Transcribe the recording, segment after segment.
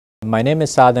My name is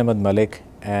Saad Malik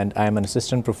and I am an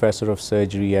assistant professor of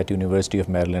surgery at University of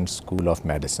Maryland School of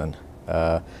Medicine.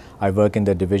 I work in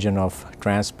the division of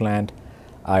transplant.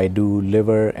 I do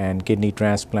liver and kidney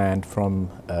transplant from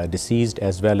deceased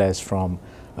as well as from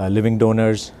living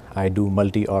donors. I do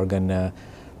multi-organ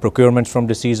procurements from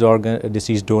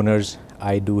deceased donors.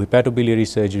 I do hepatobiliary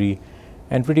surgery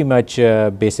and pretty much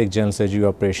basic general surgery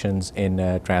operations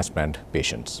in transplant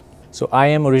patients. So I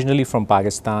am originally from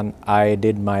Pakistan. I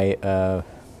did my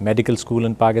medical school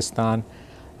in Pakistan.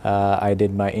 I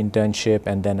did my internship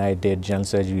and then I did general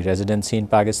surgery residency in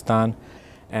Pakistan.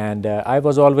 And I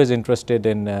was always interested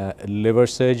in liver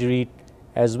surgery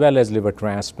as well as liver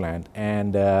transplant.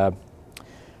 And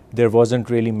there wasn't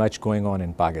really much going on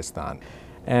in Pakistan.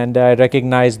 And I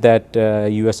recognized that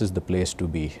US is the place to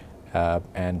be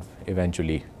and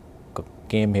eventually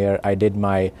came here. I did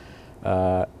my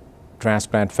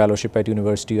transplant fellowship at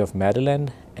University of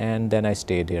Maryland and then I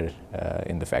stayed here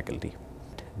in the faculty.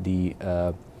 The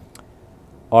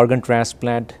organ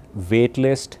transplant wait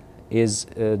list is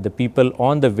the people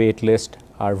on the wait list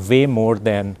are way more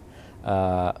than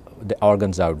the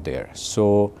organs out there.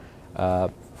 So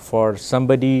for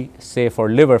somebody, say for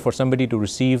liver, for somebody to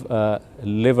receive a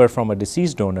liver from a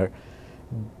deceased donor,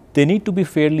 they need to be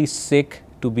fairly sick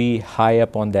to be high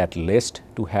up on that list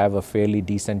to have a fairly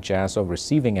decent chance of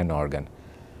receiving an organ.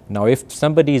 Now, if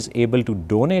somebody is able to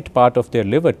donate part of their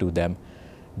liver to them,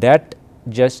 that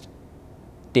just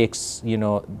takes,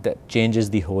 that changes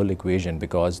the whole equation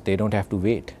because they don't have to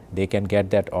wait. They can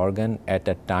get that organ at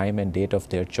a time and date of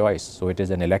their choice. So it is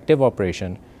an elective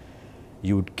operation.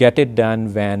 You'd get it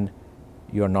done when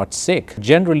you're not sick.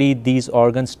 Generally, these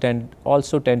organs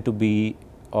also tend to be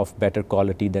of better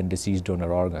quality than deceased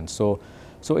donor organs.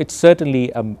 So it's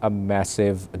certainly a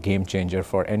massive game changer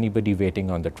for anybody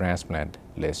waiting on the transplant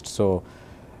list. So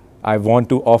I want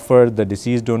to offer the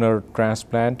deceased donor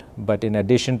transplant, but in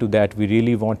addition to that, we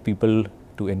really want people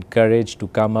to encourage to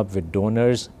come up with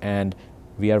donors, and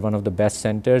we are one of the best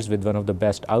centers with one of the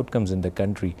best outcomes in the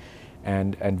country,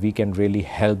 and we can really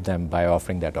help them by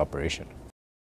offering that operation.